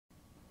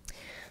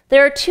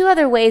There are two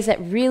other ways that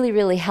really,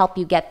 really help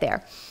you get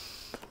there.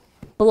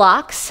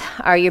 Blocks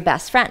are your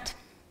best friend.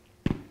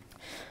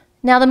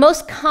 Now, the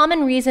most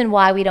common reason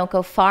why we don't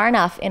go far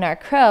enough in our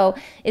crow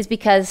is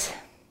because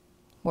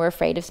we're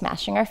afraid of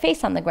smashing our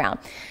face on the ground.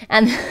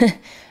 And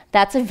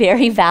that's a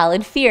very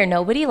valid fear.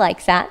 Nobody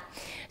likes that.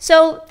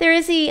 So there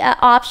is the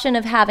option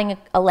of having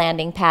a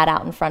landing pad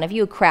out in front of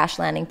you, a crash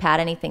landing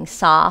pad, anything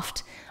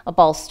soft, a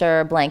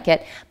bolster, a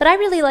blanket. But I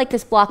really like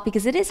this block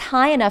because it is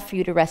high enough for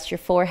you to rest your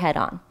forehead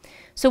on.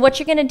 So what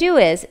you're going to do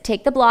is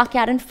take the block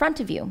out in front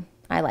of you.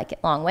 I like it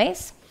long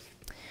ways.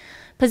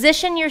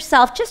 Position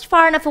yourself just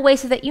far enough away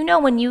so that you know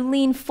when you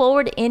lean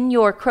forward in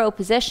your crow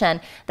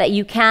position that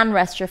you can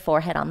rest your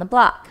forehead on the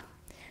block.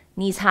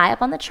 Knees high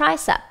up on the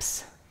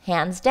triceps.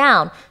 Hands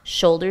down,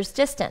 shoulders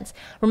distance.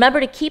 Remember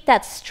to keep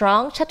that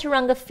strong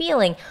chaturanga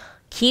feeling.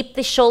 Keep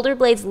the shoulder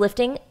blades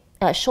lifting,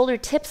 shoulder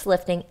tips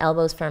lifting,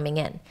 elbows firming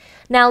in.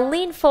 Now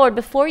lean forward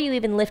before you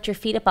even lift your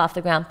feet up off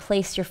the ground.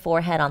 Place your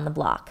forehead on the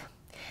block.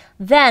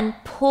 Then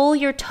pull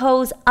your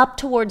toes up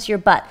towards your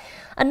butt.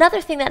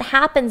 Another thing that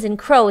happens in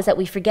crow is that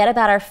we forget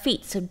about our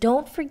feet. So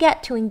don't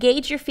forget to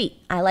engage your feet.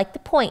 I like the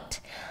point.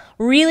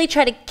 Really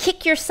try to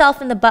kick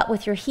yourself in the butt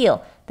with your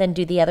heel. Then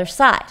do the other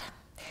side.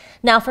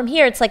 Now from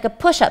here, it's like a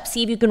push-up.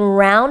 See if you can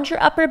round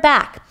your upper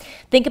back.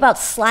 Think about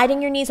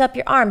sliding your knees up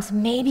your arms.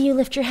 Maybe you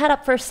lift your head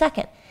up for a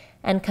second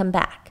and come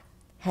back.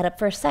 Head up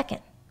for a second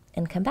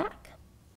and come back.